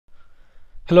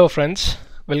Hello friends,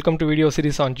 welcome to video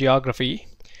series on geography.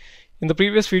 In the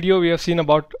previous video we have seen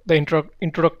about the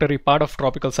introductory part of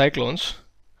tropical cyclones.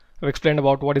 I've explained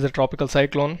about what is a tropical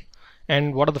cyclone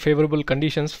and what are the favorable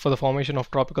conditions for the formation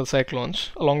of tropical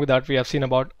cyclones. Along with that we have seen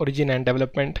about origin and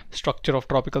development, structure of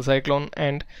tropical cyclone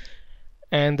and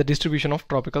the distribution of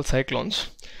tropical cyclones.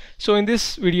 So in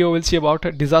this video we'll see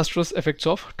about disastrous effects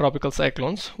of tropical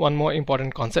cyclones, one more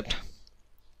important concept.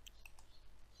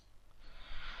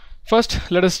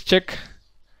 First, let us check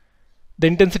the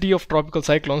intensity of tropical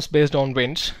cyclones based on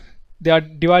winds. They are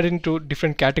divided into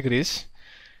different categories,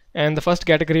 and the first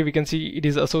category we can see it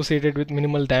is associated with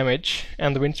minimal damage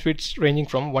and the wind speeds ranging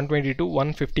from 120 to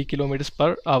 150 kilometers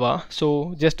per hour.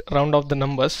 So just round off the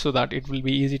numbers so that it will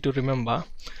be easy to remember.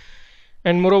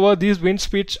 And moreover, these wind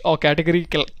speeds or category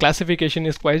classification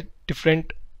is quite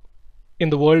different in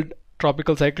the world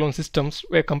tropical cyclone systems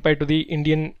where compared to the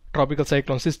Indian tropical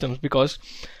cyclone systems, because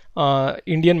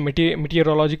Indian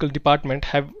meteorological department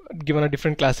have given a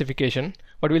different classification,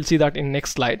 but we'll see that in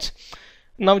next slides.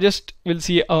 Now just we'll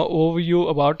see an overview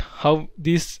about how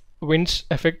these winds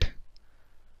affect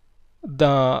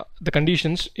the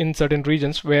conditions in certain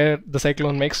regions where the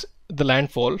cyclone makes the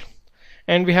landfall.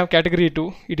 And we have category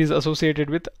 2, it is associated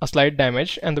with a slight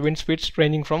damage and the wind speeds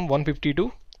ranging from 150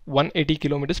 to 180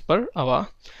 kilometers per hour.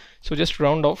 So just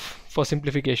round off for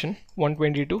simplification,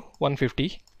 120 to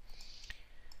 150.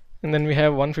 And then we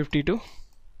have 150 to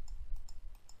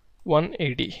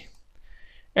 180,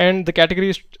 and the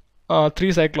category is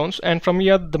 3 cyclones, and from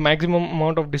here the maximum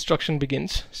amount of destruction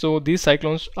begins. So these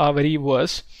cyclones are very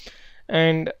worse,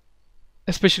 and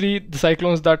especially the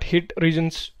cyclones that hit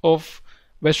regions of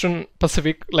Western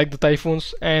Pacific like the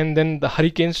typhoons and then the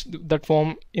hurricanes that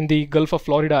form in the Gulf of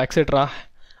Florida, etc.,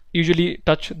 usually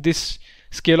touch this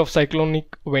scale of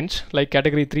cyclonic winds like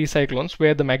category 3 cyclones,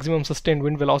 where the maximum sustained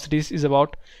wind velocities is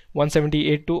about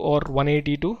 178 to or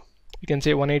 180 to, you can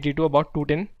say 180 to about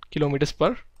 210 kilometers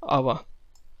per hour.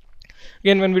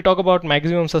 Again, when we talk about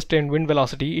maximum sustained wind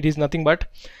velocity, it is nothing but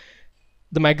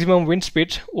the maximum wind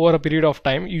speed over a period of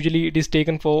time. Usually it is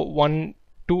taken for 1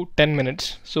 to 10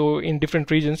 minutes. So in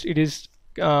different regions it is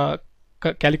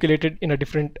calculated in a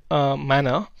different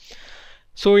manner.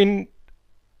 So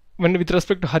with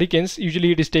respect to hurricanes,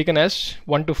 usually it is taken as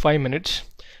 1 to 5 minutes.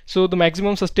 So the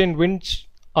maximum sustained winds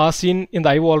are seen in the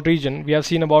eye wall region. We have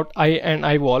seen about eye and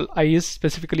eye wall. Eye is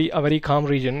specifically a very calm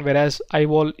region, whereas eye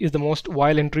wall is the most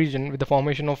violent region with the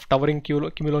formation of towering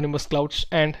cumulonimbus clouds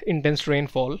and intense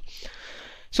rainfall.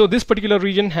 So this particular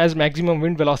region has maximum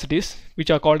wind velocities, which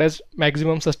are called as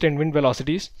maximum sustained wind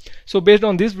velocities. So based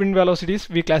on these wind velocities,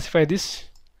 we classify this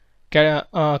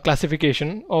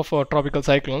classification of tropical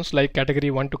cyclones like category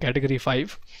 1 to category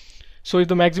 5. So if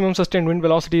the maximum sustained wind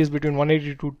velocity is between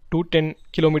 180 to 210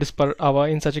 kilometers per hour,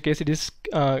 in such a case it is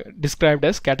described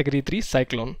as category 3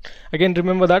 cyclone. Again,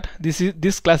 remember that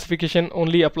this classification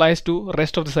only applies to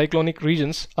rest of the cyclonic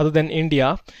regions other than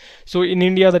India. So in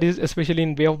India, that is especially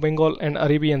in Bay of Bengal and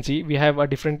Arabian Sea, we have a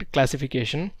different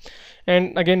classification.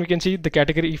 And again, we can see the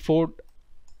category 4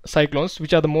 cyclones,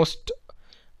 which are the most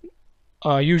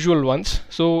usual ones.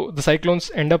 So the cyclones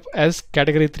end up as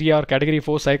category 3 or category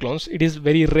 4 cyclones. It is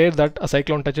very rare that a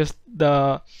cyclone touches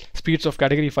the speeds of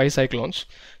category 5 cyclones.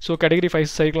 So category 5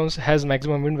 cyclones has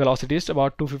maximum wind velocities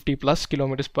about 250 plus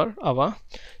kilometers per hour.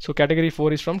 So category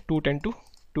 4 is from 210 to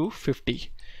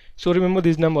 250. So remember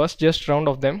these numbers, just round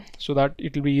off them so that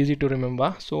it will be easy to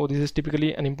remember. So this is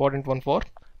typically an important one for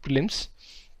prelims.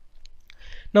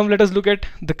 Now let us look at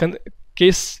the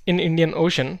case in Indian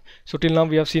Ocean. So till now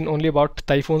we have seen only about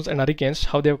typhoons and hurricanes,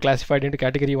 how they have classified into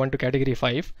category 1 to category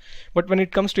 5. But when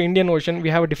it comes to Indian Ocean, we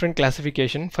have a different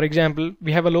classification. For example,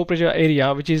 we have a low pressure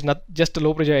area, which is not just a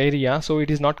low pressure area, so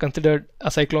it is not considered a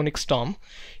cyclonic storm.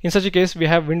 In such a case, we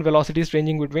have wind velocities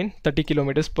ranging between 30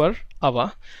 kilometers per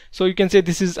hour. So you can say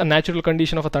this is a natural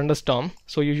condition of a thunderstorm.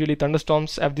 So usually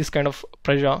thunderstorms have this kind of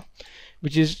pressure,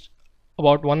 which is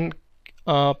about 1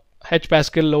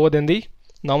 hPascal lower than the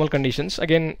normal conditions.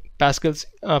 Again, Pascal is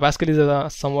a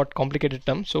somewhat complicated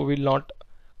term, so we'll not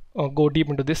go deep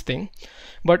into this thing,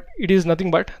 but it is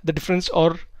nothing but the difference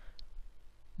or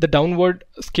the downward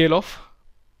scale of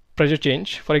pressure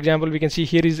change. For example, we can see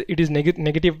here it is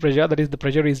negative pressure, that is the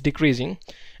pressure is decreasing,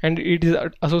 and it is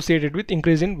associated with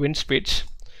increase in wind speeds.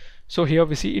 So here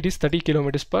we see it is 30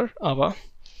 kilometers per hour.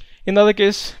 In the other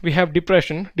case, we have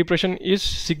depression. Depression is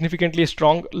significantly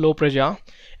strong low pressure,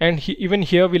 and even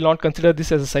here we'll not consider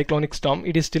this as a cyclonic storm.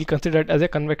 It is still considered as a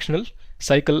convectional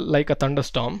cycle like a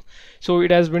thunderstorm. So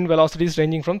it has wind velocities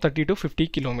ranging from 30 to 50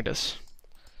 kilometers.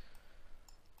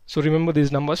 So remember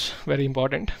these numbers, very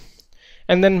important.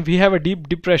 And then we have a deep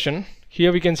depression.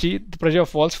 Here we can see the pressure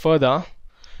falls further,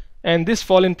 and this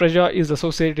fall in pressure is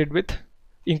associated with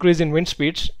increase in wind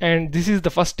speeds, and this is the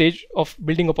first stage of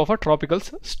building up of a tropical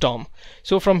storm.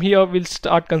 So from here we'll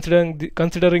start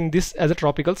considering this as a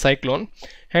tropical cyclone,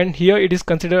 and here it is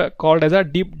called as a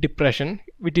deep depression,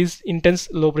 which is intense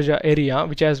low pressure area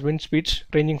which has wind speeds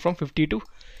ranging from 50 to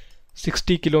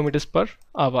 60 kilometers per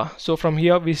hour. So from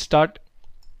here we start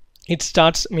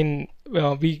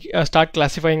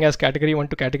classifying as category 1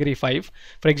 to category 5.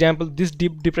 For example, this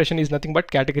deep depression is nothing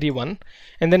but category 1,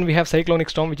 and then we have cyclonic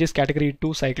storm, which is category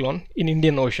 2 cyclone in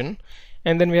Indian Ocean,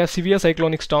 and then we have severe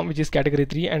cyclonic storm, which is category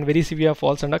 3, and very severe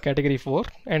falls under category 4,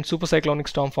 and super cyclonic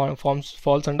storm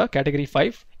falls under category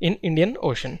 5 in Indian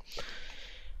Ocean.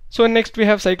 So next we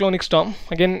have cyclonic storm.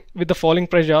 Again, with the falling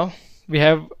pressure we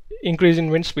have increase in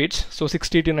wind speeds, so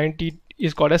 60 to 90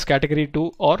 is called as category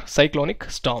 2 or cyclonic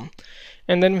storm.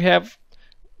 And then we have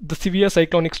the severe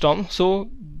cyclonic storm. So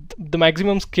the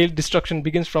maximum scale destruction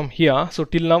begins from here. So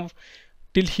till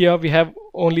here we have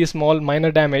only a small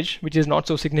minor damage which is not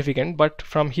so significant, but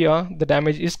from here the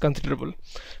damage is considerable.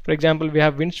 For example, we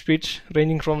have wind speeds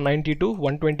ranging from 90 to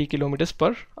 120 kilometers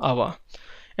per hour,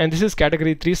 and this is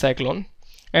category 3 cyclone.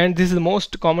 And this is the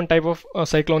most common type of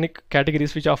cyclonic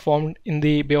categories which are formed in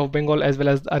the Bay of Bengal as well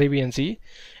as the Arabian Sea.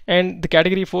 And the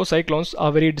category 4 cyclones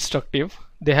are very destructive.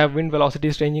 They have wind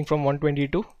velocities ranging from 120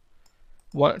 to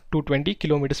 220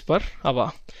 kilometers per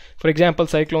hour. For example,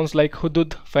 cyclones like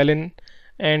Hudud, Phelan,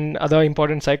 and other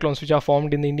important cyclones which are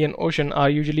formed in the Indian Ocean are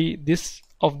usually this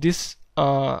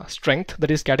strength,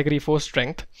 that is category 4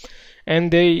 strength,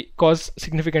 and they cause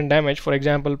significant damage. For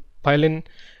example, Phelan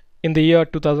in the year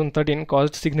 2013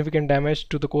 caused significant damage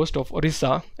to the coast of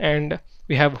Orissa, and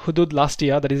we have Hudud last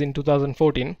year, that is in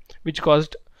 2014, which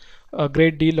caused a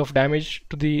great deal of damage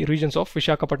to the regions of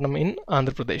Visakhapatnam in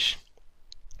Andhra Pradesh.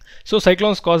 So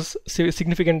cyclones cause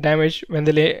significant damage when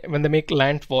they make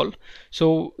landfall.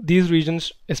 So these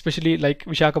regions, especially like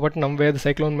Visakhapatnam where the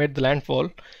cyclone made the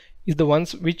landfall, is the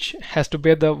ones which has to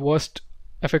bear the worst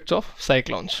effects of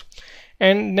cyclones.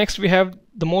 And next we have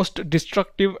the most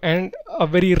destructive and a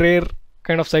very rare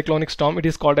kind of cyclonic storm. It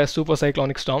is called as super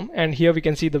cyclonic storm, and here we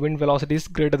can see the wind velocity is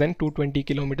greater than 220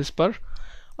 kilometers per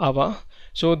hour.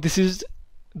 So this is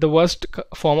the worst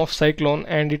form of cyclone,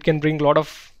 and it can bring a lot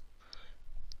of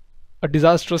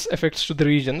disastrous effects to the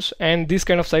regions. And these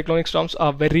kind of cyclonic storms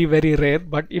are very, very rare,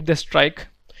 but if they strike,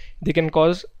 they can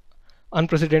cause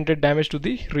unprecedented damage to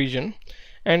the region.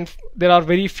 And there are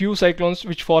very few cyclones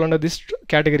which fall under this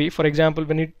category. For example,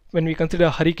 when we consider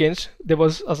hurricanes, there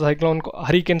was a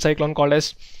hurricane cyclone called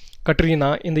as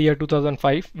Katrina in the year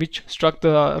 2005, which struck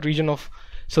the region of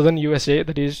southern USA,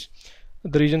 that is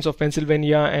the regions of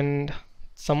Pennsylvania and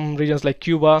some regions like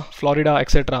Cuba, Florida,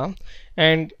 etc.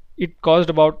 And it caused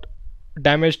about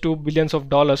damage to billions of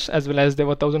dollars, as well as there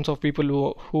were thousands of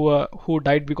people who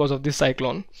died because of this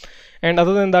cyclone. And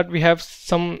other than that, we have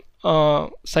some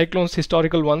cyclones,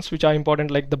 historical ones, which are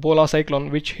important, like the Bola cyclone,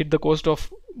 which hit the coast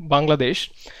of Bangladesh,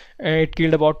 and it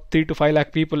killed about 3 to 5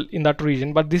 lakh people in that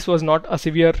region. But this was not a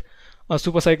severe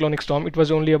super cyclonic storm. It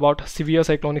was only about severe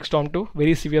cyclonic storm to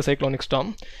very severe cyclonic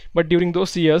storm. But during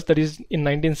those years, that is in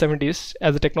 1970s,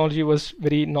 as the technology was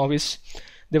very novice,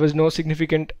 there was no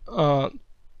significant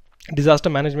disaster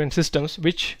management systems,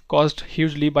 which caused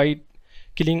hugely by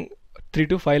killing 3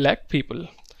 to 5 lakh people.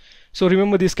 So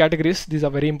remember these categories, these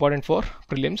are very important for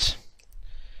prelims.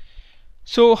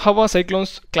 So how are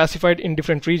cyclones classified in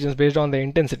different regions based on their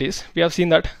intensities? We have seen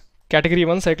that category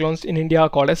 1 cyclones in India are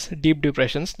called as deep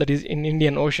depressions, that is in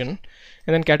Indian Ocean,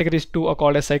 and then categories 2 are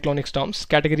called as cyclonic storms,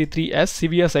 category 3 as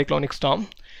severe cyclonic storm,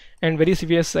 and very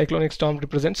severe cyclonic storm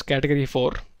represents category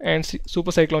 4, and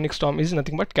super cyclonic storm is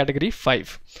nothing but category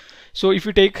 5. So if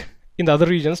you take in the other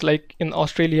regions like in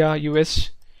Australia,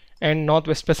 US, and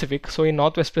Northwest Pacific, so in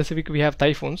Northwest Pacific we have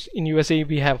typhoons, in USA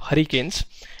we have hurricanes,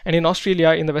 and in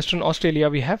Australia, in the Western Australia,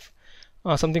 we have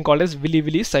something called as Willy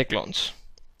Willy cyclones.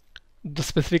 The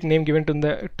specific name given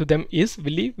to them is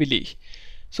Willy Willy.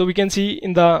 So we can see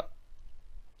in the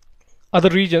other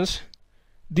regions,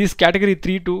 these category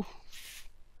 3 to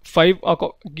 5 are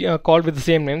called with the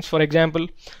same names. For example,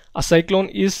 a cyclone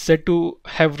is said to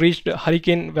have reached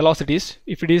hurricane velocities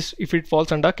if it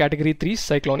falls under category 3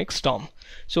 cyclonic storm.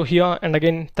 So here, and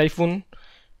again, typhoon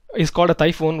is called a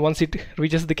typhoon once it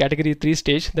reaches the category 3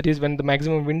 stage, that is when the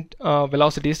maximum wind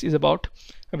velocities is about,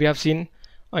 we have seen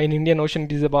in Indian Ocean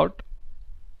it is about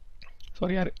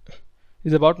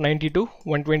 90 to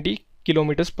 120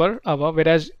 kilometers per hour,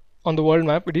 whereas on the world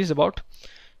map it is about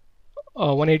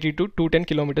 180 to 210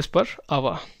 kilometers per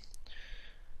hour.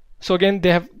 So again,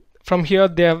 from here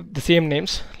they have the same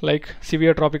names like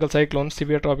severe tropical cyclone, and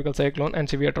severe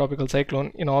tropical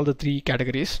cyclone in all the 3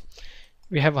 categories.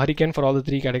 we have hurricane for all the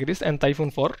 3 categories and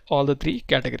typhoon for all the 3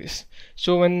 categories.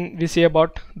 So when we say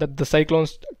about that the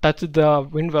cyclones touch the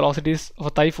wind velocities of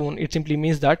a typhoon, it simply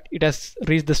means that it has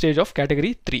reached the stage of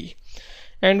category 3.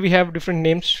 And we have different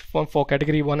names for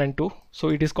category 1 and 2. So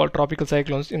it is called tropical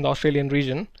cyclones in the Australian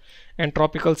region and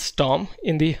tropical storm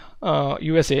in the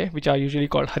USA, which are usually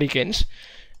called hurricanes.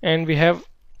 And we have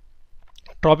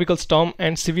tropical storm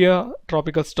and severe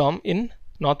tropical storm in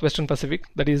Northwestern Pacific,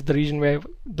 that is the region where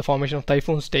the formation of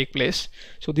typhoons take place.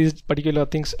 So these particular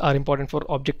things are important for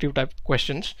objective type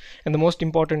questions, and the most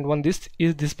important one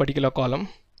is this particular column,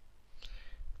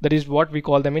 that is what we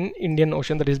call them in Indian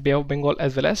Ocean, that is Bay of Bengal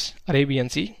as well as Arabian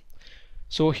Sea.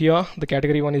 So here the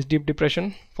category 1 is deep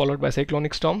depression followed by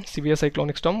cyclonic storm, severe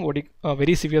cyclonic storm,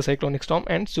 very severe cyclonic storm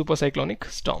and super cyclonic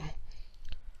storm.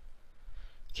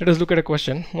 Let us look at a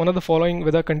question. One of the following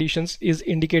weather conditions is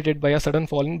indicated by a sudden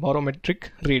fall in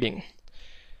barometric reading.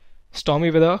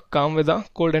 Stormy weather, calm weather,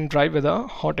 cold and dry weather,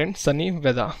 hot and sunny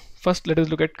weather. First let us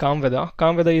look at calm weather.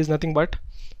 Calm weather is nothing but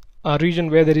a region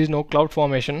where there is no cloud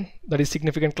formation, that is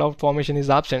significant cloud formation is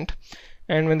absent,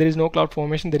 and when there is no cloud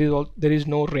formation there is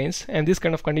no rains, and this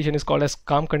kind of condition is called as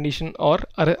calm condition or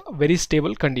a very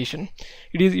stable condition.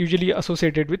 It is usually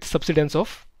associated with subsidence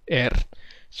of air.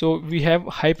 So we have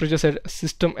high pressure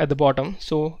system at the bottom,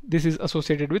 so this is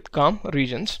associated with calm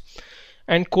regions.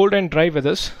 And cold and dry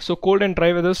weathers, so cold and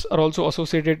dry weathers are also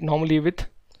associated normally with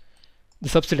the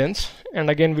subsidence, and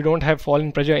again we don't have fall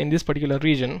in pressure in this particular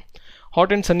region.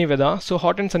 Hot and sunny weather, so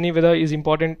hot and sunny weather is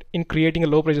important in creating a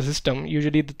low pressure system,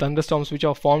 usually the thunderstorms which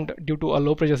are formed due to a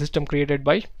low pressure system created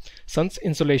by sun's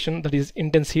insolation, that is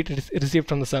intense heat received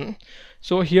from the sun.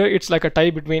 So here it's like a tie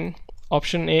between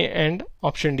option A and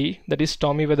option D, that is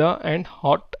stormy weather and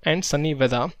hot and sunny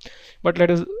weather. But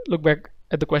let us look back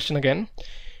at the question again.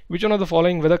 Which one of the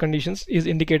following weather conditions is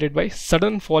indicated by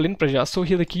sudden fall in pressure? So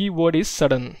here the key word is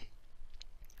sudden.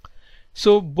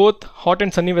 So both hot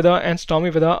and sunny weather and stormy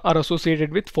weather are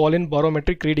associated with fall in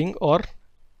barometric reading or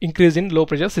increase in low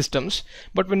pressure systems.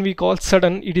 But when we call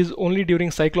sudden, it is only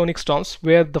during cyclonic storms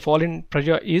where the fall in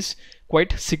pressure is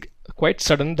quite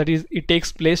sudden, that is it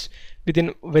takes place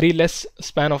within very less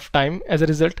span of time. As a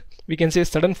result, we can say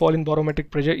sudden fall in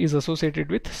barometric pressure is associated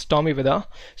with stormy weather.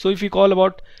 So if we call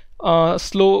about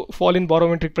slow fall in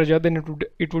barometric pressure, then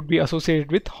it would be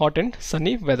associated with hot and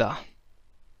sunny weather.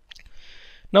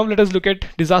 Now let us look at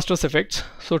disastrous effects.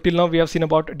 So till now we have seen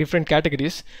about different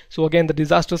categories. So again the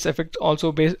disastrous effects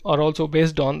are also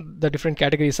based on the different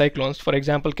category cyclones. For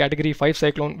example, category 5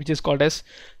 cyclone, which is called as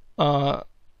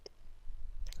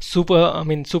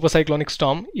super cyclonic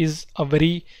storm, is a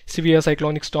very severe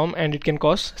cyclonic storm and it can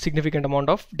cause significant amount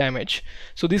of damage.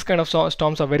 So these kind of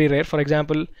storms are very rare. For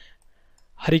example,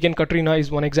 Hurricane Katrina is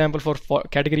one example for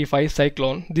category 5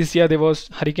 cyclone. This year there was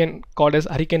hurricane called as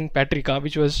Hurricane Patricia,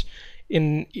 which was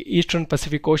in eastern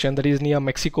Pacific Ocean, that is near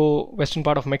Mexico, western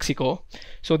part of Mexico.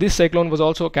 So this cyclone was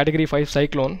also a category 5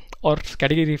 cyclone or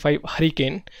category 5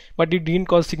 hurricane, but it didn't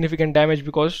cause significant damage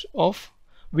because of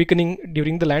weakening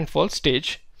during the landfall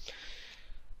stage.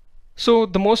 So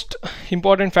the most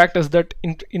important factors that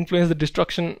influence the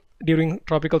destruction during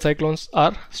tropical cyclones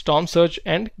are storm surge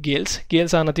and gales.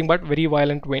 Gales are nothing but very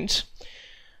violent winds.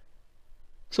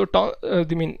 So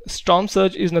storm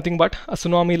surge is nothing but a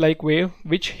tsunami-like wave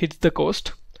which hits the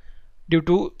coast due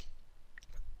to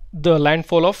the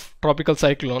landfall of tropical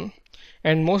cyclone,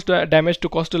 and most damage to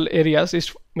coastal areas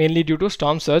is mainly due to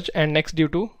storm surge, and next due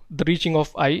to the reaching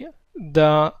of eye.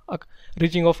 The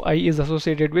reaching of eye is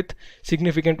associated with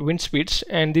significant wind speeds,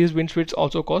 and these wind speeds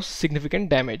also cause significant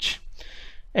damage.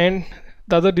 And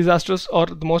the other disastrous or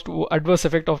the most adverse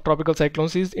effect of tropical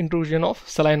cyclones is intrusion of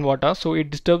saline water. So it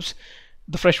disturbs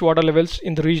the fresh water levels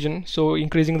in the region, so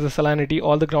increasing the salinity,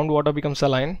 all the groundwater becomes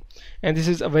saline, and this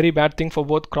is a very bad thing for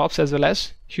both crops as well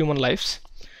as human lives.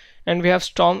 And we have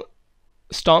tide.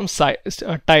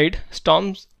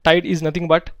 Tide is nothing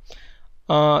but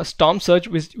storm surge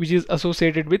which is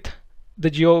associated with the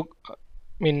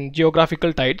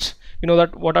geographical tides. You know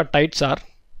that what are tides are.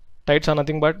 Tides are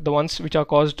nothing but the ones which are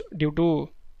caused due to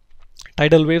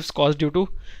tidal waves caused due to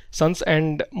sun's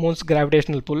and moon's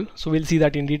gravitational pull. So we'll see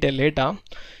that in detail later.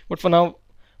 But for now,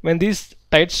 when these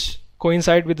tides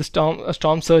coincide with the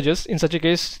storm surges, in such a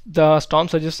case the storm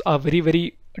surges are very,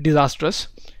 very disastrous,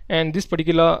 and this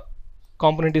particular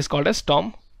component is called as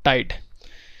storm tide.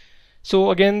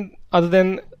 So again, other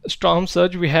than storm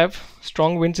surge, we have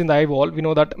strong winds in the eye wall. We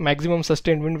know that maximum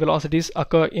sustained wind velocities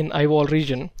occur in eye wall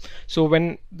region. So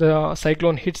when the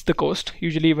cyclone hits the coast,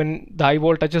 usually when the eye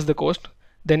wall touches the coast,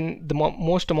 then the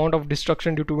most amount of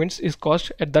destruction due to winds is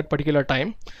caused at that particular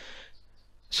time.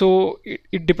 So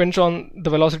it depends on the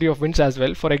velocity of winds as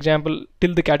well. For example,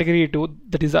 till the category 2,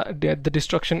 the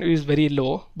destruction is very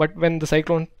low, but when the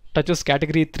cyclone touches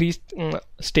category 3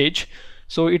 stage,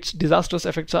 so its disastrous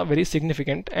effects are very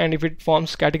significant, and if it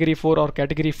forms category 4 or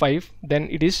category 5, then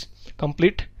it is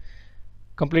complete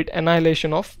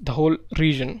annihilation of the whole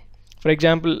region. For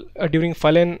example, during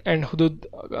Falen and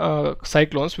Hudud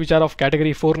cyclones, which are of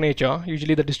category 4 nature,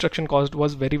 usually the destruction caused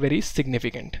was very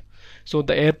significant. So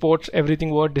the airports, everything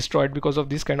were destroyed because of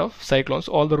these kind of cyclones.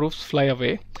 All the roofs fly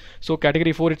away. So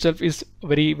category 4 itself is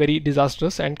very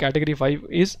disastrous, and category 5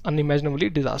 is unimaginably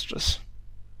disastrous.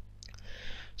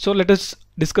 So let us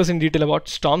discuss in detail about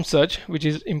storm surge, which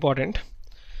is important.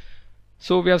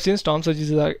 So we have seen storm surge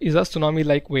is a tsunami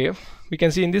like wave. We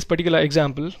can see in this particular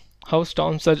example how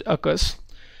storm surge occurs,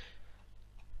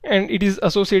 and it is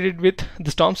associated with the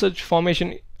storm surge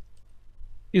formation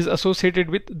is associated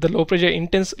with the low pressure,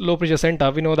 intense low pressure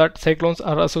center. We know that cyclones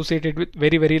are associated with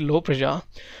very low pressure.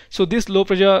 So this low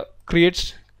pressure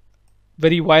creates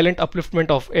very violent upliftment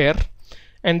of air,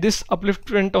 and this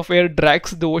upliftment of air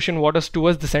drags the ocean waters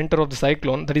towards the center of the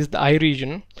cyclone, that is the eye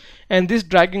region, and this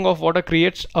dragging of water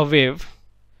creates a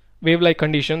wave-like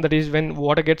condition, that is when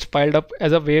water gets piled up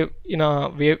as a wave in a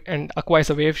wave and acquires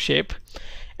a wave shape.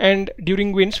 And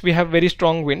during winds we have very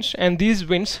strong winds, and these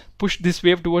winds push this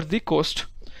wave towards the coast.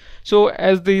 So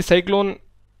as the cyclone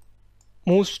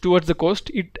moves towards the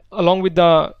coast, it, along with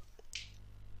the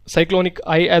cyclonic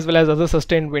eye as well as other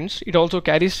sustained winds, it also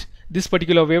carries this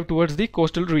particular wave towards the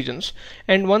coastal regions,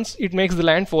 and once it makes the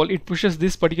landfall, it pushes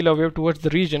this particular wave towards the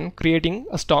region, creating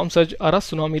a storm surge or a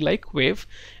tsunami like wave.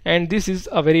 And this is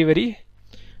a very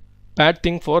bad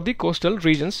thing for the coastal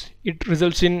regions. It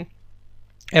results in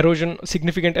erosion,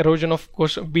 significant erosion of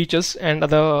course beaches and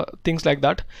other things like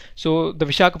that. So the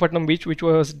Visakhapatnam beach, which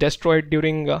was destroyed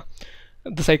during the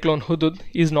cyclone Hudud,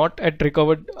 is not yet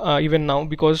recovered even now,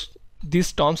 because these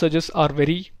storm surges are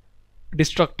very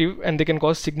destructive and they can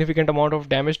cause significant amount of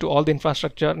damage to all the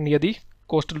infrastructure near the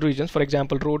coastal regions. For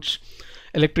example, roads,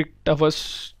 electric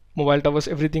towers, mobile towers,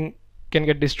 everything can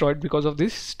get destroyed because of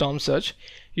this storm surge.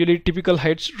 Usually typical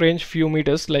heights range few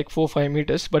meters, like 4-5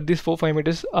 meters, but these 4-5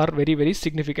 meters are very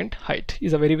significant height,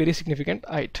 is a very significant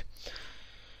height.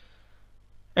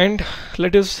 And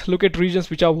let us look at regions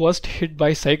which are worst hit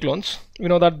by cyclones. We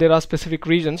know that there are specific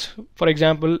regions. For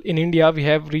example, in India we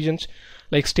have regions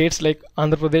like states like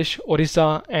Andhra Pradesh,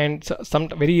 Orissa, and some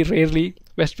very rarely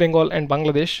West Bengal and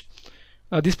Bangladesh.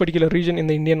 This particular region in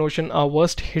the Indian Ocean are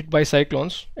worst hit by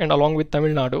cyclones, and along with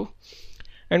Tamil Nadu.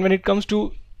 And when it comes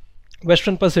to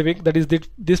Western Pacific, that is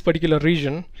this particular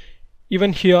region,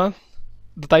 even here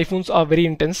the typhoons are very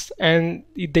intense, and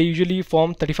they usually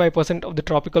form 35% of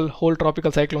the whole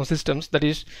tropical cyclone systems. That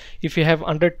is, if you have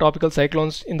 100 tropical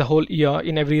cyclones in the whole year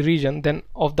in every region, then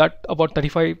of that about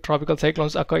 35 tropical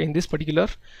cyclones occur in this particular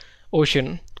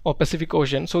ocean or Pacific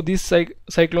Ocean. So these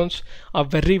cyclones are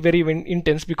very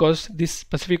intense, because this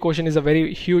Pacific Ocean is a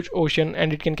very huge ocean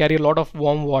and it can carry a lot of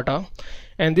warm water,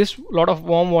 and this lot of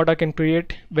warm water can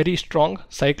create very strong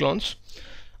cyclones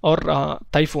or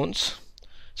typhoons.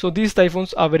 So these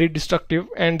typhoons are very destructive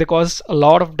and they cause a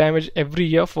lot of damage every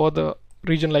year for the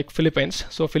region like Philippines.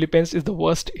 So Philippines is the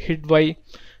worst hit by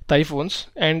typhoons,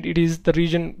 and it is the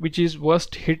region which is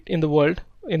worst hit in the world,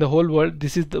 in the whole world.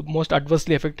 This is the most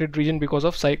adversely affected region because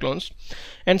of cyclones.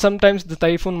 And sometimes the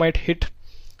typhoon might hit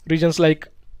regions like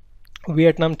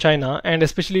Vietnam, China, and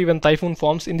especially when typhoon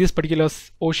forms in this particular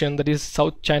ocean, that is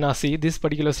South China Sea. This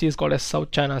particular sea is called as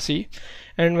South China Sea,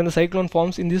 and when the cyclone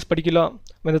forms in this particular,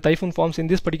 when the typhoon forms in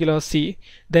this particular sea,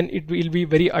 then it will be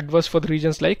very adverse for the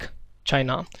regions like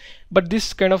China. But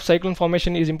this kind of cyclone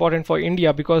formation is important for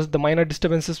India, because the minor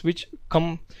disturbances which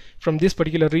come from this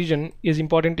particular region is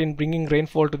important in bringing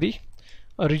rainfall to the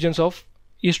regions of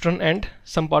eastern and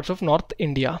some parts of North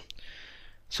India.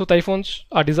 So typhoons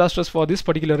are disastrous for this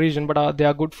particular region, but they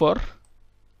are good for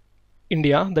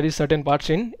India, that is certain parts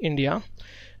in India.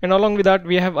 And along with that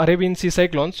we have Arabian Sea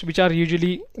cyclones, which are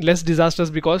usually less disastrous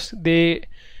because they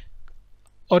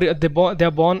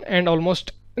are born and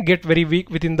almost get very weak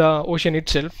within the ocean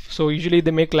itself. So usually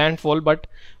they make landfall, but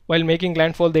while making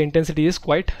landfall the intensity is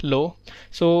quite low.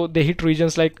 So they hit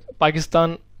regions like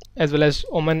Pakistan as well as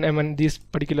Oman, Yemen, these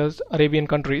particular Arabian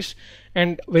countries,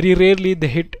 and very rarely they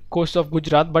hit coast of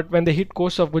Gujarat. But when they hit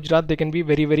coast of Gujarat, they can be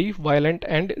very violent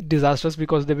and disastrous,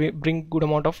 because they bring good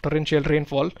amount of torrential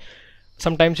rainfall.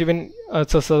 Sometimes even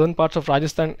the southern parts of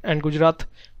Rajasthan and Gujarat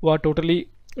were totally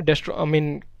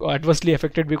adversely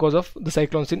affected because of the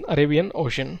cyclones in Arabian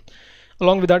Ocean.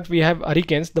 Along with that we have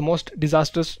hurricanes, the most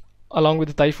disastrous along with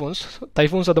the typhoons.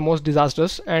 Typhoons are the most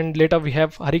disastrous, and later we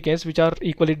have hurricanes which are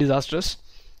equally disastrous.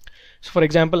 So for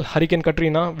example, Hurricane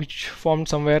Katrina, which formed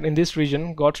somewhere in this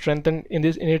region, got strengthened in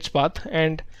its path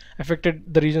and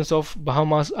affected the regions of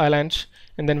Bahamas Islands,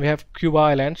 and then we have Cuba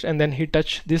Islands, and then he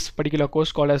touched this particular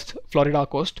coast called as Florida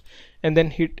coast, and then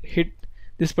hit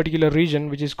this particular region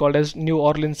which is called as New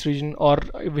Orleans region, or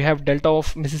we have delta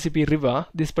of Mississippi River.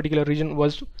 This particular region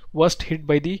was worst hit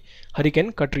by the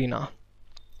Hurricane Katrina.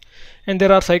 And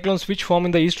there are cyclones which form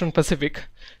in the eastern Pacific.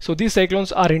 So these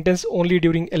cyclones are intense only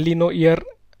during El Nino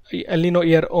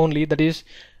year only. That is,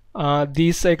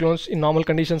 these cyclones in normal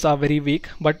conditions are very weak,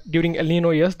 but during El Nino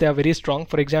years they are very strong.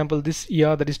 For example, this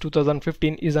year, that is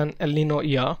 2015, is an El Nino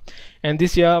year, and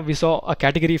this year we saw a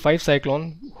category 5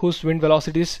 cyclone whose wind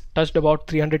velocities touched about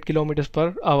 300 kilometers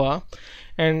per hour,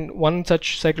 and one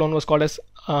such cyclone was called as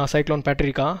Cyclone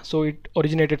Patrica. So it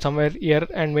originated somewhere here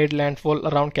and made landfall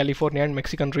around California and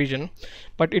Mexican region,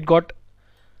 but it got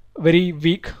very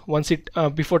weak once it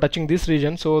before touching this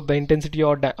region, so the intensity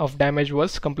of damage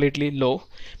was completely low.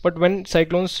 But when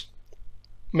cyclones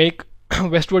make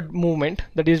westward movement,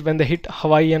 that is when they hit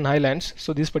Hawaiian Islands,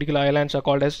 so these particular islands are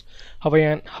called as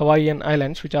Hawaiian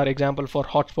Islands, which are example for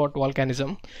hotspot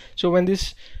volcanism. So when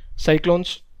these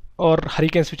cyclones or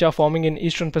hurricanes which are forming in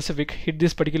eastern Pacific hit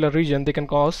this particular region, they can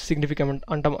cause significant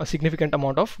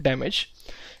amount of damage.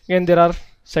 Again, there are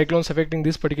cyclones affecting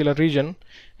this particular region,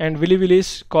 and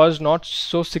willies cause not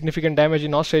so significant damage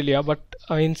in Australia, but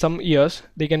in some years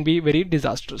they can be very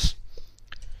disastrous.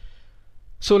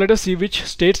 So let us see which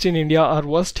states in India are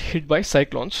worst hit by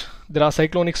cyclones. There are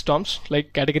cyclonic storms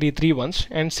like category 3 ones,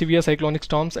 and severe cyclonic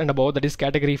storms and above, that is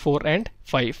category 4 and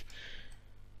 5.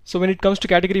 So when it comes to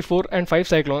category 4 and 5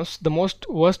 cyclones, the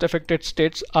worst affected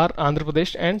states are Andhra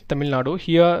Pradesh and Tamil Nadu.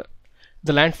 Here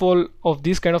the landfall of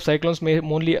these kind of cyclones may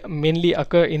mainly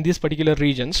occur in these particular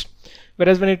regions.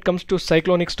 Whereas when it comes to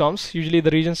cyclonic storms, usually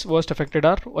the regions worst affected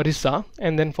are Orissa,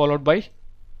 and then followed by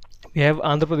we have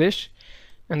Andhra Pradesh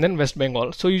and then West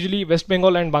Bengal. So usually West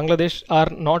Bengal and Bangladesh are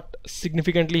not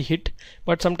significantly hit,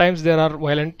 but sometimes there are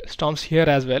violent storms here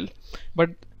as well. But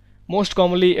most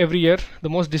commonly every year the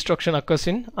most destruction occurs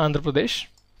in Andhra Pradesh,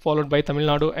 followed by Tamil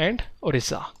Nadu and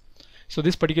Orissa. So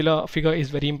this particular figure is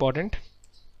very important.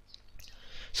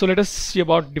 So let us see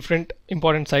about different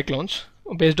important cyclones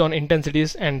based on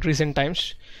intensities and recent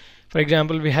times. For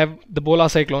example, we have the Bola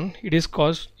cyclone. It is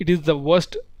the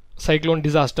worst cyclone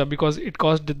disaster because it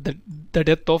caused the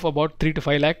death of about 3 to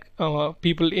 5 lakh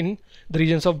people in the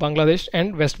regions of Bangladesh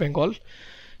and West Bengal.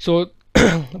 So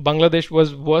Bangladesh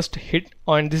was worst hit,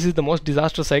 and this is the most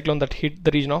disastrous cyclone that hit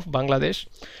the region of Bangladesh.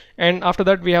 And after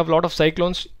that we have a lot of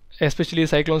cyclones, especially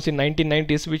cyclones in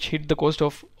 1990s which hit the coast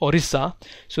of Orissa,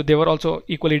 so they were also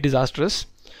equally disastrous.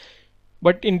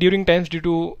 But in during times, due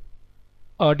to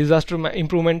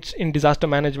improvements in disaster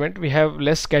management, we have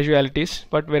less casualties,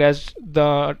 but whereas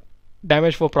the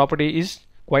damage for property is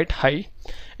quite high.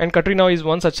 And Katrina is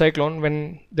one such cyclone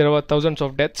when there were thousands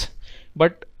of deaths,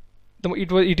 but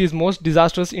it is most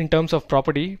disastrous in terms of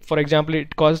property. For example,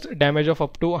 it caused damage of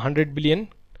up to $100 billion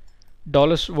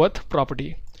worth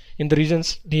property in the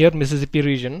regions near Mississippi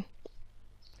region.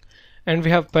 And we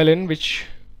have Pelin, which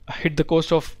hit the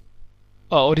coast of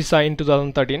Orissa in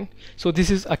 2013. So this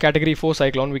is a category 4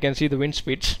 cyclone. We can see the wind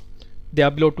speeds, they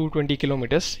are below 220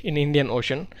 kilometers in Indian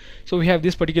Ocean. So we have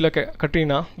this particular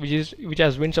Katrina which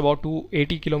has winds about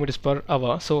 280 kilometers per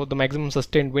hour. So the maximum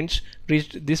sustained winds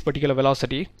reached this particular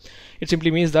velocity. It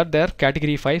simply means that they are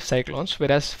category 5 cyclones,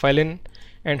 whereas Philin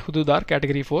and Hudud are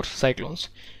category 4 cyclones.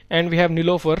 And we have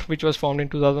Nilofer, which was formed in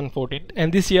 2014,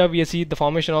 and this year we see the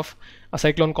formation of a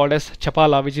cyclone called as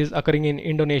Chapala, which is occurring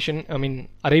in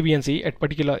Arabian Sea at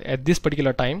this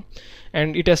particular time,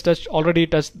 and it has already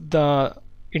touched the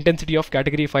intensity of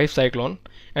category 5 cyclone,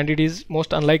 and it is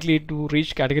most unlikely to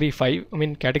reach category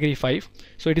 5.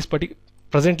 So it is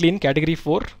presently in category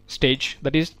 4 stage,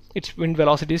 that is its wind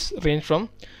velocities range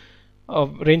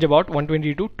about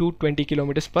 120 to 220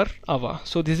 kilometers per hour.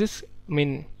 So this is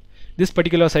this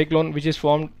particular cyclone which is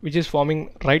forming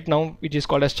right now, which is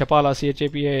called as Chapala,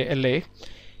 Chapala,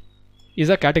 is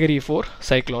a category 4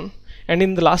 cyclone. And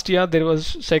in the last year there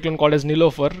was a cyclone called as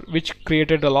Nilofer, which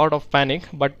created a lot of panic,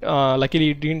 but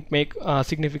luckily it didn't make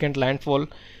significant landfall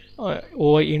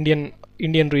over Indian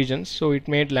regions. So it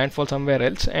made landfall somewhere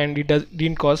else, and it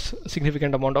didn't cause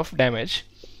significant amount of damage.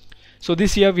 So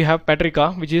this year we have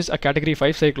Patrica, which is a category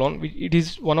 5 cyclone. It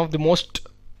is one of the most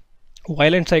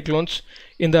violent cyclones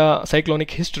in the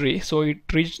cyclonic history. So it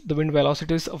reached the wind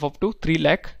velocities of up to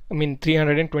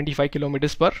 325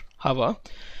 kilometers per hour.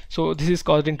 So this is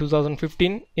caused in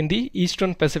 2015 in the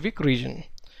eastern Pacific region,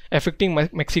 affecting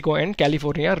Mexico and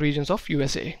California regions of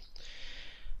USA.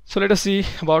 So let us see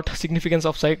about significance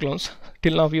of cyclones.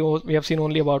 Till now we have seen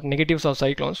only about negatives of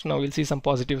cyclones. Now we'll see some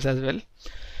positives as well.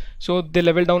 So they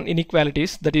level down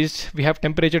inequalities, that is, we have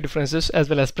temperature differences as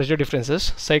well as pressure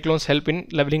differences. Cyclones help in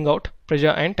leveling out pressure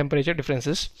and temperature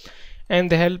differences, and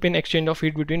they help in exchange of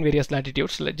heat between various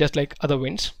latitudes, just like other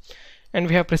winds. And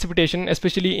we have precipitation,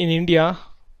 especially in India.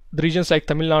 The regions like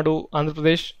Tamil Nadu, Andhra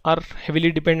Pradesh are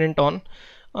heavily dependent on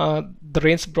the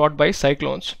rains brought by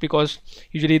cyclones, because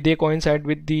usually they coincide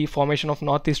with the formation of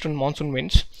northeastern monsoon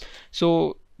winds.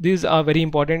 So these are very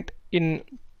important in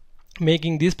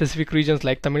making these specific regions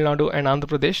like Tamil Nadu and Andhra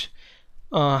Pradesh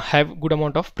have good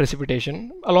amount of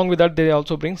precipitation. Along with that, they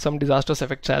also bring some disastrous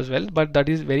effects as well, but that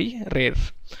is very rare.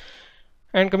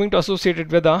 And coming to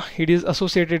associated weather, it is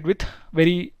associated with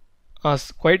very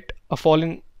quite a fall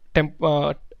in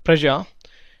pressure,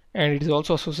 and it is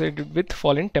also associated with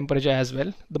fall in temperature as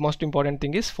well. The most important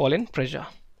thing is fall in pressure.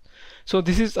 So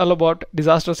this is all about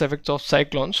disastrous effects of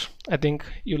cyclones. I think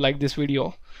you like this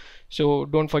video, so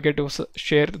don't forget to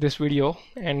share this video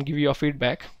and give your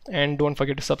feedback, and don't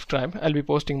forget to subscribe. I'll be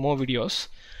posting more videos.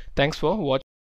 Thanks for watching.